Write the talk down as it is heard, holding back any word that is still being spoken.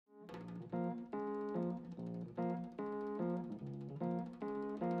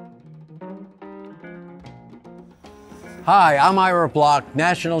Hi, I'm Ira Block,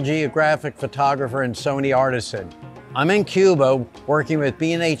 National Geographic photographer and Sony Artisan. I'm in Cuba working with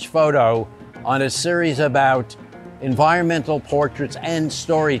B&H Photo on a series about environmental portraits and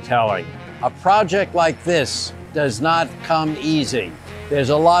storytelling. A project like this does not come easy. There's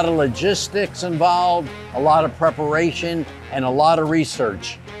a lot of logistics involved, a lot of preparation, and a lot of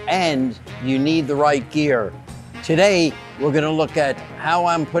research, and you need the right gear. Today, we're going to look at how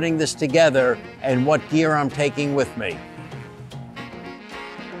I'm putting this together and what gear I'm taking with me.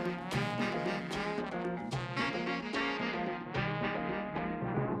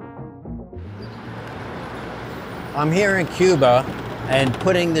 I'm here in Cuba, and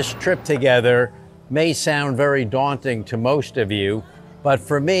putting this trip together may sound very daunting to most of you, but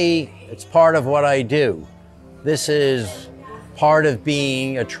for me, it's part of what I do. This is part of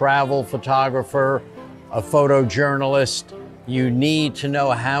being a travel photographer, a photojournalist. You need to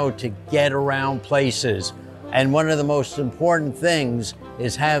know how to get around places. And one of the most important things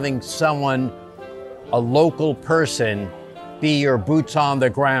is having someone, a local person, be your boots on the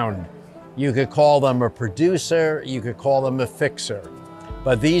ground. You could call them a producer, you could call them a fixer.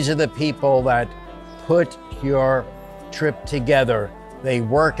 But these are the people that put your trip together. They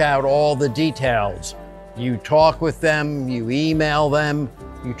work out all the details. You talk with them, you email them,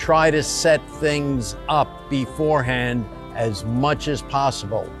 you try to set things up beforehand as much as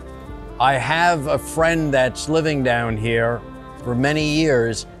possible. I have a friend that's living down here for many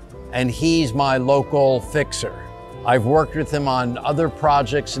years, and he's my local fixer. I've worked with him on other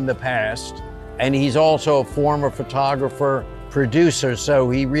projects in the past, and he's also a former photographer, producer, so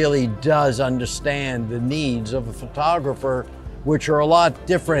he really does understand the needs of a photographer, which are a lot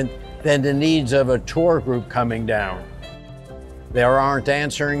different than the needs of a tour group coming down. There aren't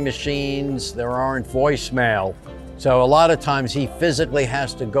answering machines, there aren't voicemail, so a lot of times he physically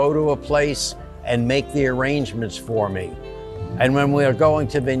has to go to a place and make the arrangements for me. And when we are going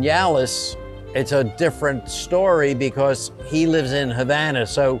to Vinales, it's a different story because he lives in Havana,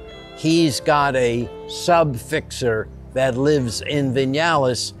 so he's got a sub-fixer that lives in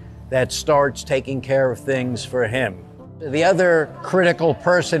Vinales that starts taking care of things for him. The other critical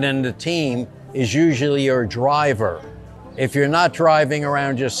person in the team is usually your driver. If you're not driving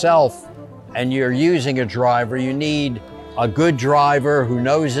around yourself and you're using a driver, you need a good driver who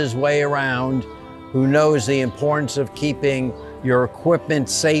knows his way around, who knows the importance of keeping your equipment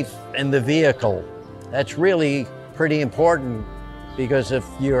safe in the vehicle. That's really pretty important because if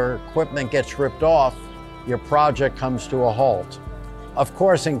your equipment gets ripped off, your project comes to a halt. Of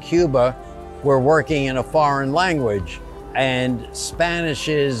course, in Cuba, we're working in a foreign language, and Spanish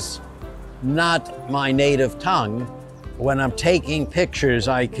is not my native tongue. When I'm taking pictures,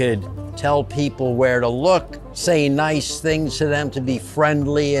 I could tell people where to look, say nice things to them to be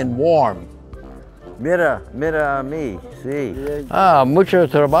friendly and warm. Mira a mí, sí. Ah, mucho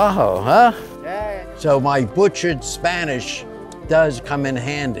trabajo, huh? So my butchered Spanish does come in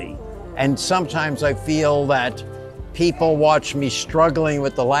handy. And sometimes I feel that people watch me struggling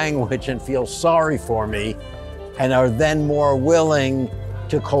with the language and feel sorry for me and are then more willing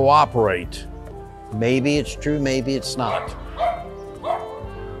to cooperate. Maybe it's true, maybe it's not.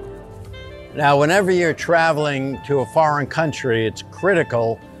 Now, whenever you're traveling to a foreign country, it's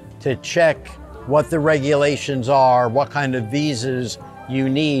critical to check what the regulations are, what kind of visas you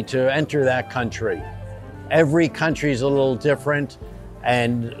need to enter that country. Every country is a little different,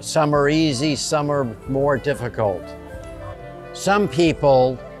 and some are easy, some are more difficult. Some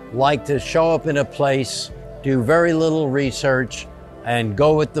people like to show up in a place, do very little research, and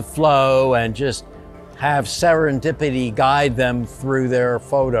go with the flow and just have serendipity guide them through their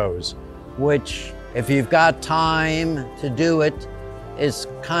photos, which, if you've got time to do it, is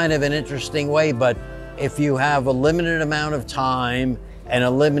kind of an interesting way. But if you have a limited amount of time and a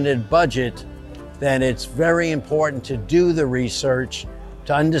limited budget, then it's very important to do the research,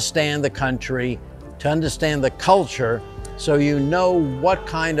 to understand the country, to understand the culture, so you know what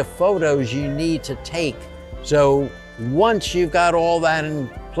kind of photos you need to take. So once you've got all that in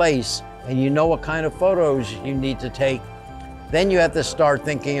place and you know what kind of photos you need to take, then you have to start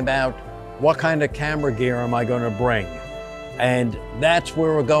thinking about what kind of camera gear am I going to bring? And that's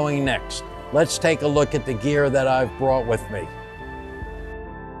where we're going next. Let's take a look at the gear that I've brought with me.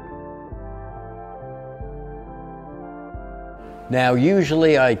 Now,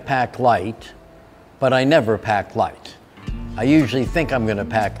 usually I pack light, but I never pack light. I usually think I'm going to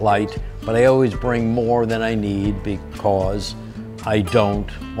pack light, but I always bring more than I need because I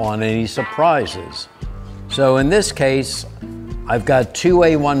don't want any surprises. So in this case, I've got two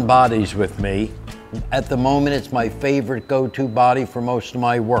A1 bodies with me. At the moment, it's my favorite go-to body for most of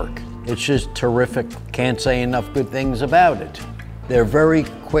my work. It's just terrific. Can't say enough good things about it. They're very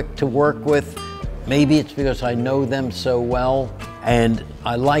quick to work with. Maybe it's because I know them so well, and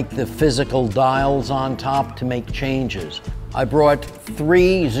I like the physical dials on top to make changes. I brought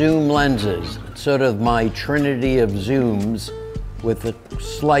 3 zoom lenses, sort of my trinity of zooms with a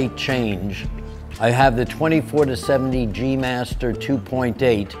slight change. I have the 24-70 G Master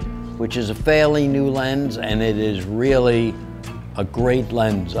 2.8, which is a fairly new lens, and it is really a great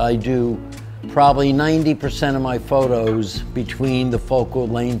lens. I do probably 90% of my photos between the focal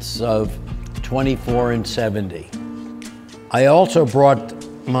lengths of 24 and 70. I also brought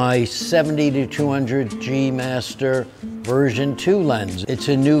my 70-200 G Master version 2 lens. It's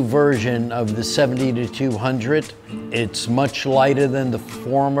a new version of the 70-200. It's much lighter than the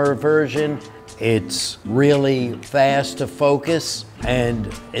former version. It's really fast to focus, and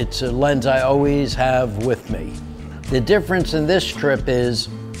it's a lens I always have with me. The difference in this trip is,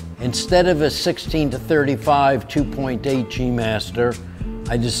 instead of a 16-35 2.8 G Master,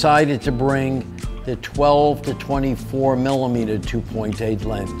 I decided to bring the 12-24 millimeter 2.8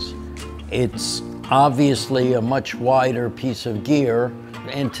 lens. It's obviously a much wider piece of gear,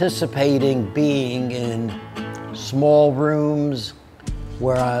 anticipating being in small rooms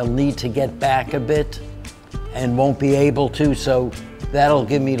where I'll need to get back a bit and won't be able to, so that'll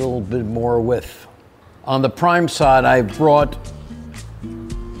give me a little bit more width. On the prime side, I brought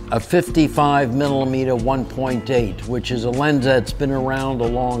a 55 millimeter 1.8, which is a lens that's been around a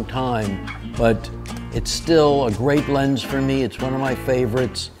long time, but it's still a great lens for me. It's one of my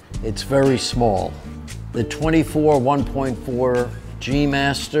favorites. It's very small. The 24 1.4 G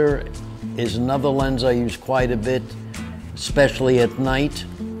Master is another lens I use quite a bit, especially at night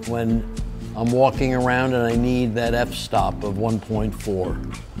when I'm walking around and I need that f-stop of 1.4.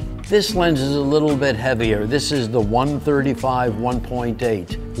 This lens is a little bit heavier. This is the 135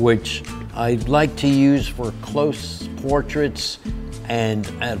 1.8, which I like to use for close portraits and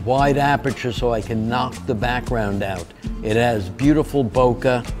at wide aperture so I can knock the background out. It has beautiful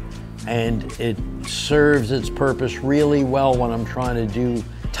bokeh, and it serves its purpose really well when I'm trying to do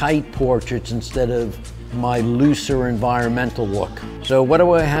tight portraits instead of my looser environmental look. So what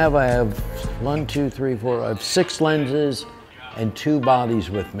do I have? I have 1, 2, 3, 4, I have 6 lenses and 2 bodies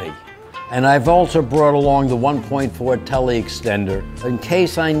with me. And I've also brought along the 1.4 tele-extender. In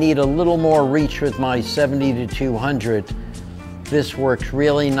case I need a little more reach with my 70-200, this works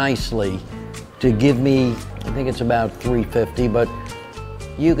really nicely to give me, I think it's about 350, but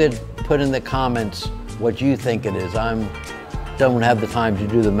you could put in the comments what you think it is. I don't have the time to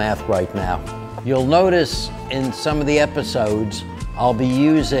do the math right now. You'll notice in some of the episodes, I'll be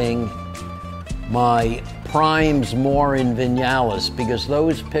using my primes more in Vinyalis because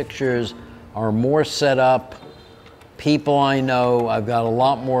those pictures are more set up, people I know, I've got a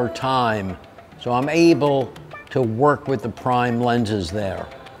lot more time, so I'm able to work with the prime lenses there.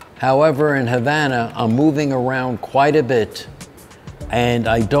 However, in Havana, I'm moving around quite a bit and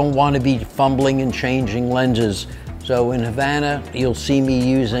I don't want to be fumbling and changing lenses. So in Havana, you'll see me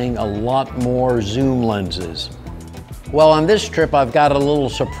using a lot more zoom lenses. Well, on this trip, I've got a little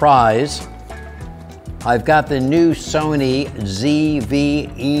surprise. I've got the new Sony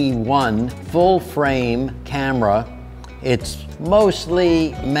ZV-E1 full frame camera. It's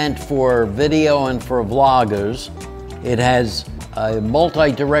mostly meant for video and for vloggers. It has a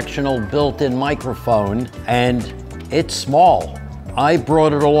multi-directional built-in microphone and it's small. I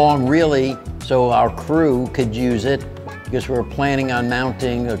brought it along really so our crew could use it because we're planning on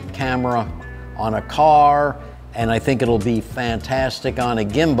mounting a camera on a car, and I think it'll be fantastic on a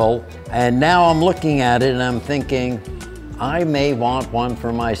gimbal. And now I'm looking at it and I'm thinking, I may want one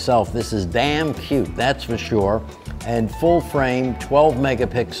for myself. This is damn cute, that's for sure. And full frame, 12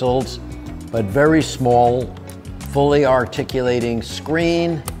 megapixels, but very small, fully articulating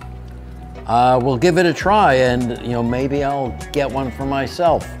screen. We'll give it a try and maybe I'll get one for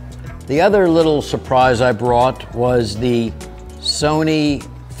myself. The other little surprise I brought was the Sony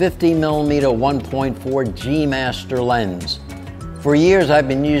 50mm 1.4 G Master lens. For years I've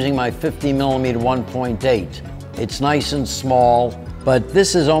been using my 50mm 1.8. It's nice and small, but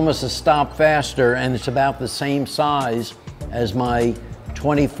this is almost a stop faster and it's about the same size as my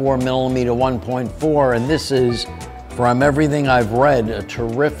 24mm 1.4, and this is, from everything I've read, a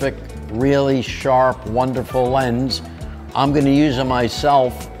terrific, really sharp, wonderful lens. I'm going to use it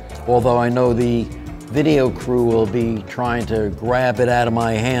myself, although I know the video crew will be trying to grab it out of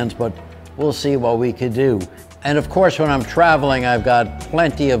my hands, but we'll see what we could do. And of course, when I'm traveling, I've got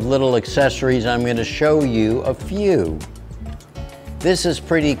plenty of little accessories. I'm going to show you a few. This is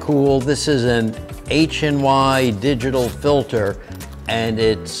pretty cool. This is an HNY digital filter, and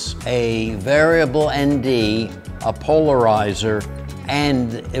it's a variable ND, a polarizer,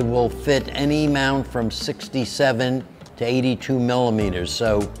 and it will fit any mount from 67 to 82 millimeters.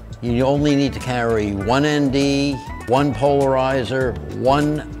 So you only need to carry one ND, one polarizer,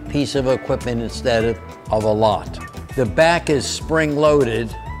 one piece of equipment instead of a lot. The back is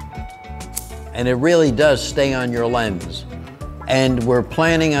spring-loaded, and it really does stay on your lens. And we're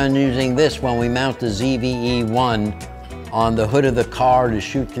planning on using this when we mount the ZVE1 on the hood of the car to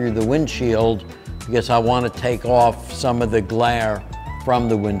shoot through the windshield, because I want to take off some of the glare from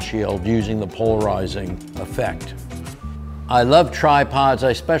the windshield using the polarizing effect. I love tripods.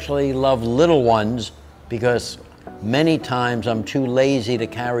 I especially love little ones because many times I'm too lazy to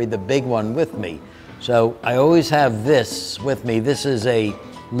carry the big one with me. So I always have this with me. This is a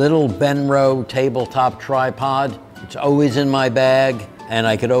little Benro tabletop tripod. It's always in my bag, and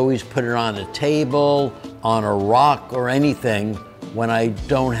I could always put it on a table, on a rock, or anything when I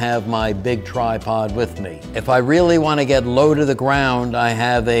don't have my big tripod with me. If I really want to get low to the ground, I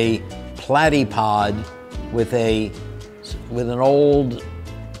have a platypod with an old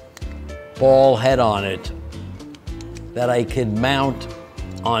ball head on it that I could mount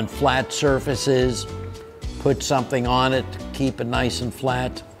on flat surfaces, put something on it to keep it nice and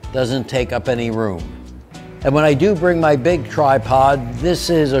flat, doesn't take up any room. And when I do bring my big tripod, this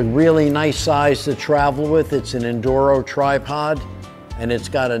is a really nice size to travel with. It's an Enduro tripod, and it's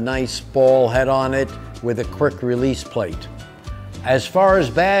got a nice ball head on it with a quick release plate. As far as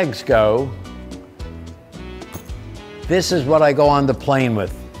bags go, this is what I go on the plane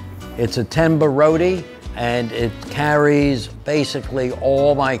with. It's a Tenba Roti, and it carries basically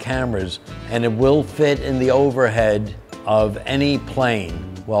all my cameras, and it will fit in the overhead of any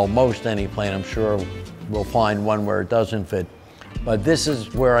plane. Well, most any plane. I'm sure we'll find one where it doesn't fit. But this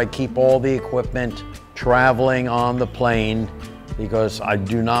is where I keep all the equipment traveling on the plane, because I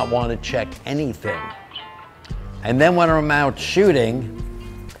do not want to check anything. And then when I'm out shooting,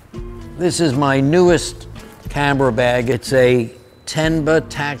 this is my newest camera bag. It's a Tenba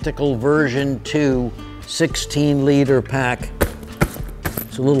Tactical version 2 16-liter pack.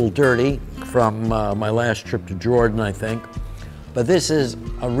 It's a little dirty from my last trip to Jordan, I think. But this is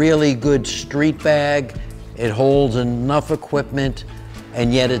a really good street bag. It holds enough equipment,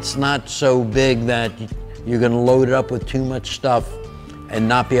 and yet it's not so big that you're going to load it up with too much stuff and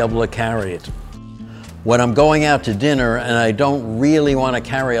not be able to carry it. When I'm going out to dinner and I don't really want to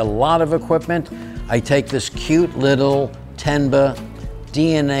carry a lot of equipment, I take this cute little Tenba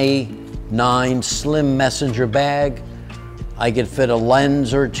DNA 9 slim messenger bag. I could fit a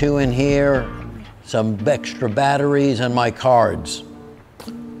lens or two in here, some extra batteries, and my cards.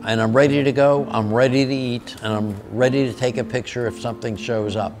 And I'm ready to go, I'm ready to eat, and I'm ready to take a picture if something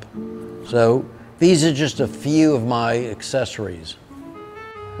shows up. So these are just a few of my accessories.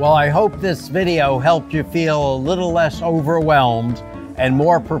 Well, I hope this video helped you feel a little less overwhelmed and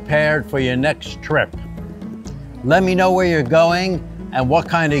more prepared for your next trip. Let me know where you're going and what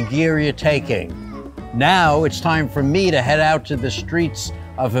kind of gear you're taking. Now it's time for me to head out to the streets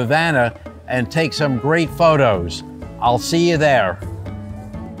of Havana and take some great photos. I'll see you there.